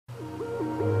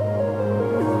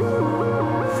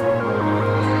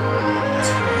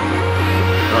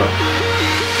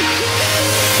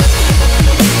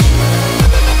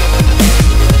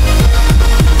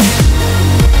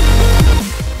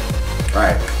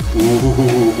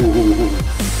Ooh.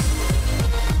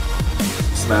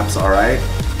 This map's alright.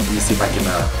 Let me see if I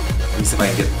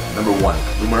can get number one.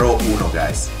 Numero uno,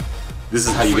 guys. This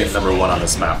is how you get number one on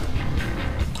this map.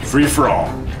 Free for all.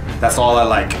 That's all I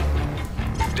like.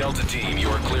 Delta team, you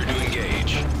are clear to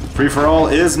engage. Free for all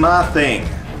is my thing.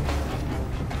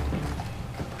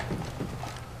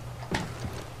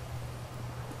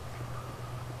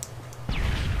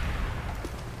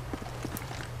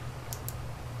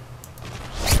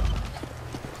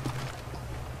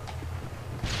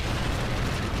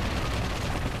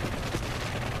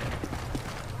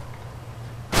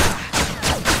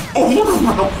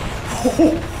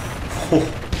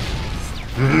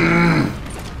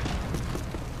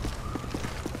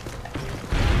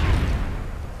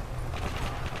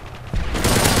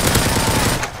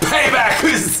 Payback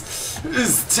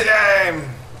is time.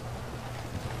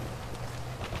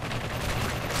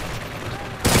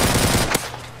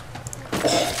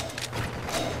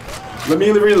 Let me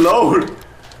reload.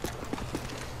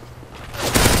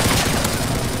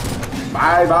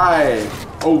 Bye bye.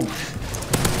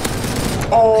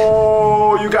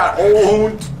 Oh, you got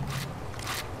owned.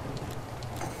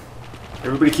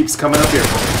 Everybody keeps coming up here.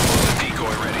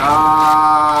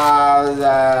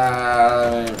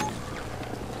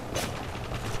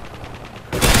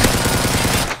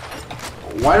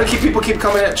 Why do people keep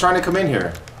trying to come in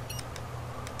here?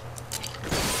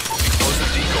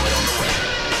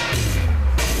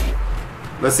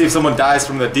 Let's see if someone dies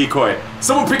from the decoy.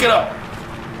 Someone pick it up.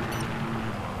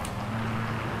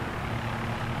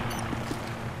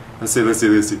 Let's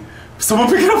see. Someone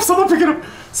pick it up, Someone pick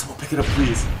it up,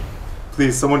 please.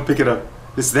 Please, someone pick it up.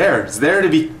 It's there to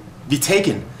be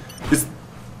taken.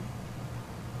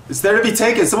 It's there to be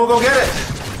taken. Someone go get it.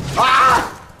 Ah!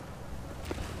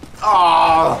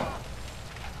 Oh!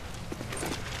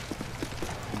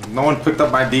 No one picked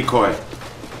up my decoy.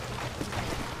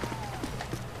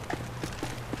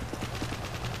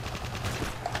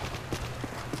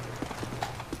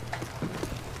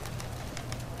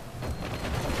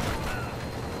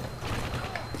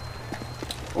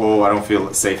 Oh, I don't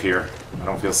feel safe here. I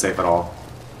don't feel safe at all.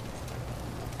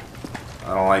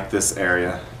 I don't like this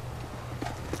area.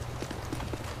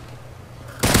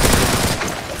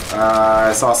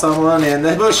 I saw someone in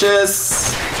the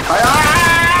bushes.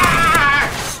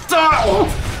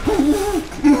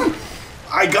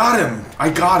 I got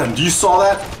him. You saw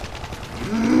that?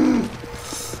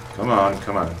 Come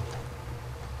on.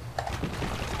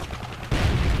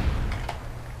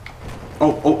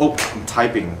 Oh, I'm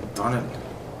typing. Darn it.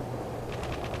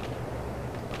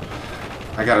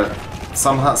 I gotta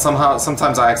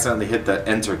sometimes I accidentally hit the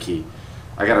enter key.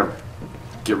 I gotta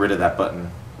get rid of that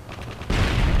button.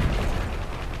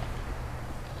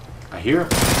 I hear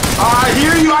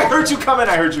you! I heard you coming!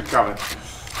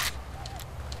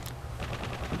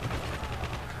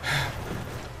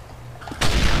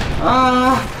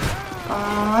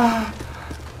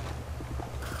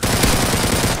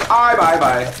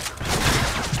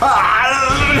 Bye.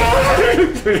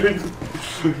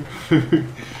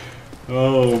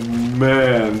 Oh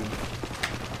man.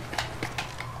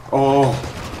 Oh.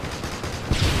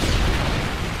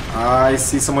 I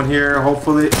see someone here.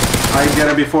 Hopefully I can get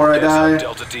him before I die.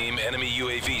 Delta team, enemy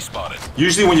UAV spotted.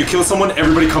 Usually when you kill someone,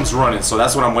 everybody comes running, so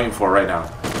that's what I'm waiting for right now.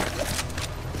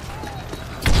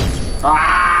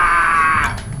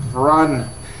 Ah! Run.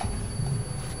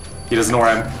 He doesn't know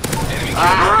where I'm. Enemy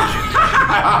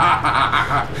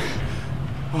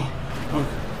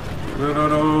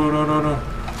No.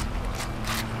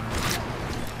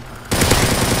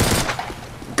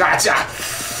 Gotcha!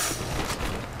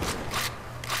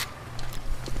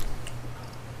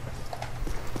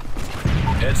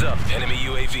 Heads up, enemy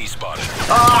UAV spotted.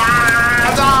 Die!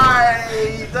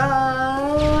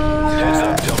 Heads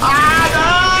up, Delta team,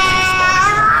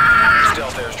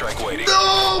 stealth airstrike waiting. No!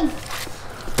 No!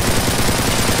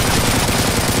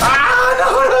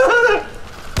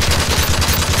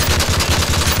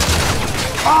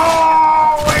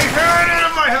 Oh! I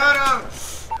heard him!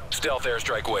 Stealth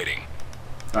airstrike waiting.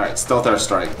 Alright, stealth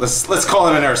airstrike. Let's call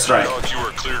it an airstrike. You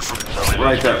are cleared from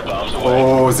Right there.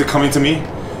 Oh, is it coming to me?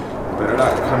 Better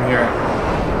not come here.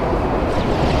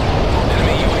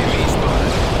 Enemy UAV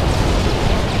spotted.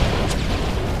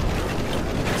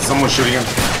 Someone's shooting him.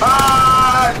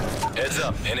 Ah! Heads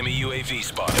up, enemy UAV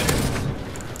spotted.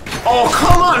 Oh,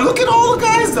 come on! Look at all the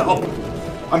guys! Oh,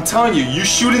 I'm telling you, you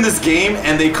shoot in this game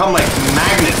and they come like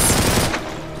magnets.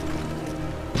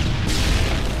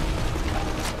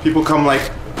 People come like...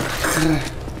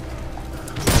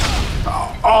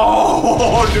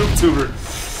 Oh, noob tuber.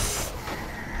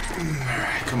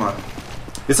 Alright, come on.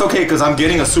 It's okay, because I'm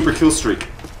getting a super kill streak.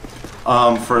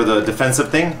 for the defensive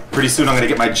thing. Pretty soon I'm gonna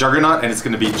get my Juggernaut and it's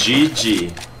gonna be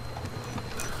GG.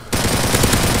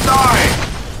 Die!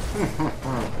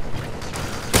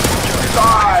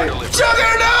 Die!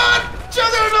 Juggernaut!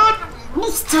 Juggernaut!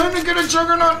 It's time to get a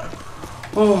Juggernaut!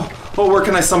 Oh, where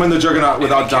can I summon the Juggernaut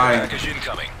without dying?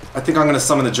 I think I'm gonna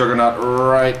summon the Juggernaut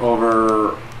right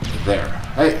over there.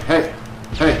 Hey, hey,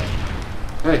 hey,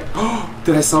 hey. Oh,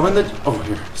 did I summon the... Oh,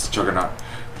 here, it's Juggernaut.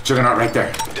 Juggernaut right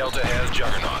there. Delta has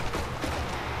Juggernaut.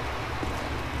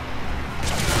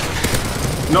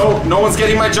 No, no one's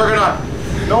getting my Juggernaut.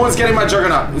 No one's getting my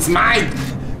Juggernaut. It's mine.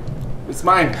 It's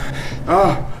mine.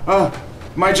 Oh,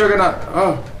 my Juggernaut.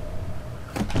 Oh.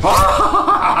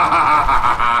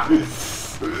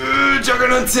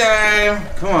 Juggernaut time.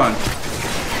 Come on.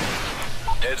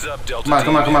 Heads up, Delta.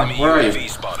 Come on, come on. Where are you?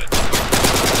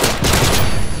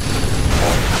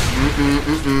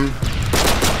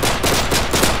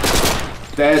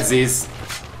 Deadsies.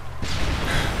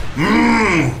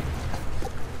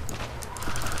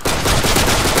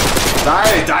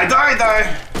 Die, die, die, die!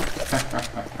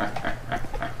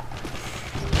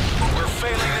 We're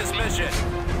failing this mission.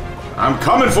 I'm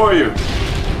coming for you!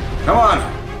 Come on!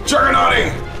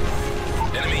 Juggernauting!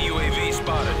 Enemy UAV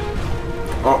spotted.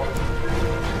 Oh.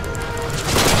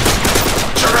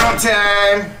 Juggernaut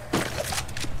time!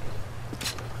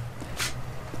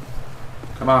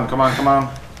 Come on, come on, come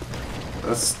on.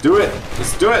 Let's do it.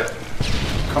 Let's do it.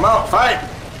 Come out, fight!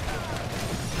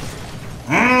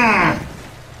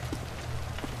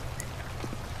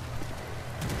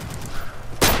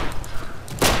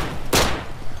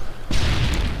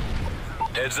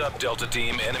 Heads up, Delta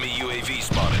Team. Enemy UAV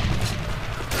spotted.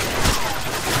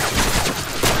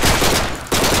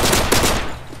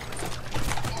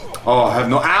 Oh, I have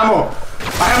no ammo!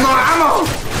 I have no ammo!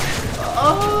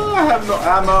 Oh, I have no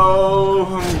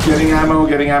ammo. I'm getting ammo,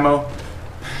 getting ammo.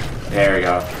 There we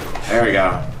go. There we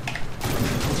go.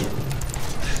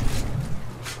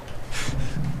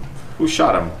 Who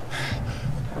shot him?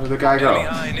 Where did the guy go?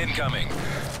 Behind incoming.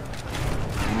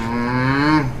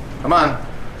 Come on.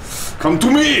 Come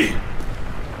to me!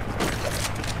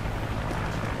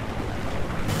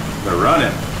 They're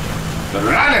running. They're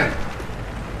running!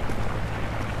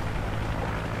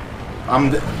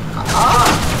 I'm the...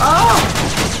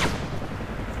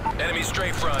 Enemy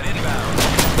straight front inbound.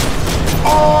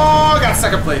 Oh, I got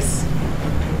second place.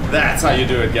 That's how you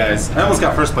do it, guys. I almost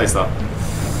got first place, though.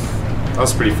 That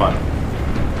was pretty fun.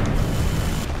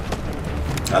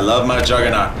 I love my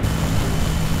Juggernaut.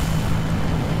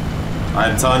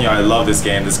 I'm telling you, I love this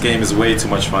game. This game is way too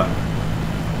much fun.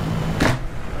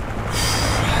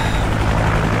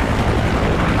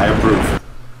 I approve.